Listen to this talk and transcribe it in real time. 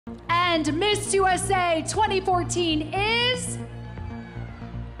And Miss USA 2014 is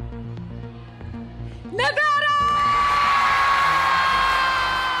Nevada!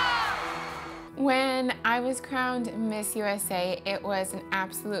 When I was crowned Miss USA, it was an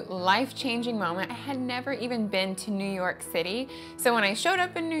absolute life-changing moment. I had never even been to New York City. So when I showed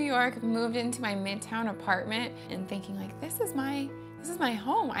up in New York, moved into my Midtown apartment and thinking like, this is my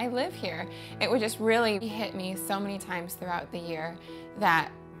home, I live here. It would just really hit me so many times throughout the year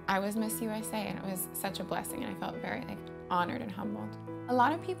that I was Miss USA, and it was such a blessing, and I felt very honored and humbled. A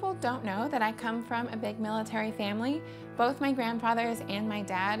lot of people don't know that I come from a big military family. Both my grandfathers and my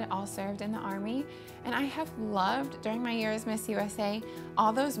dad all served in the Army, and I have loved, during my year as Miss USA,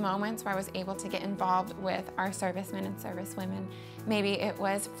 all those moments where I was able to get involved with our servicemen and servicewomen. Maybe it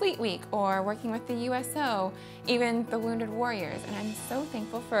was Fleet Week or working with the USO, even the Wounded Warriors, and I'm so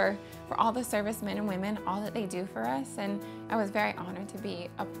thankful for all the servicemen and women, all that they do for us, and I was very honored to be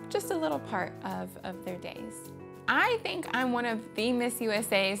just a little part of their days. I think I'm one of the Miss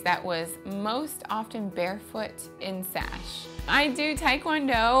USAs that was most often barefoot in sash. I do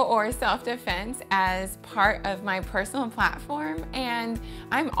Taekwondo or self-defense as part of my personal platform, and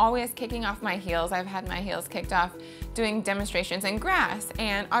I'm always kicking off my heels. I've had my heels kicked off doing demonstrations in grass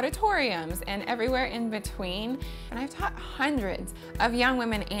and auditoriums and everywhere in between. And I've taught hundreds of young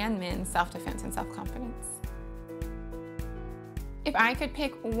women and men self-defense and self-confidence. If I could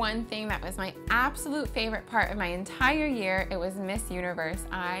pick one thing that was my absolute favorite part of my entire year, it was Miss Universe.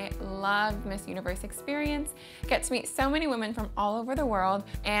 I loved Miss Universe experience, get to meet so many women from all over the world,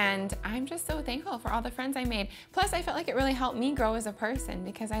 and I'm just so thankful for all the friends I made. Plus, I felt like it really helped me grow as a person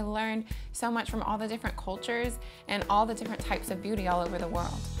because I learned so much from all the different cultures and all the different types of beauty all over the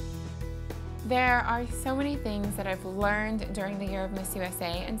world. There are so many things that I've learned during the year of Miss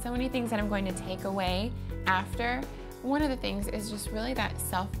USA and so many things that I'm going to take away after. One of the things is just really that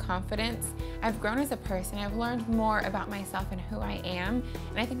self-confidence. I've grown as a person. I've learned more about myself and who I am,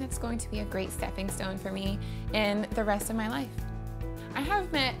 and I think that's going to be a great stepping stone for me in the rest of my life. I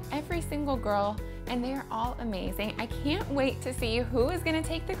have met every single girl, and they are all amazing. I can't wait to see who is going to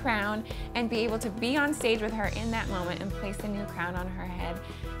take the crown and be able to be on stage with her in that moment and place a new crown on her head.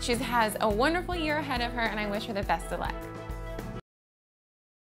 She has a wonderful year ahead of her, and I wish her the best of luck.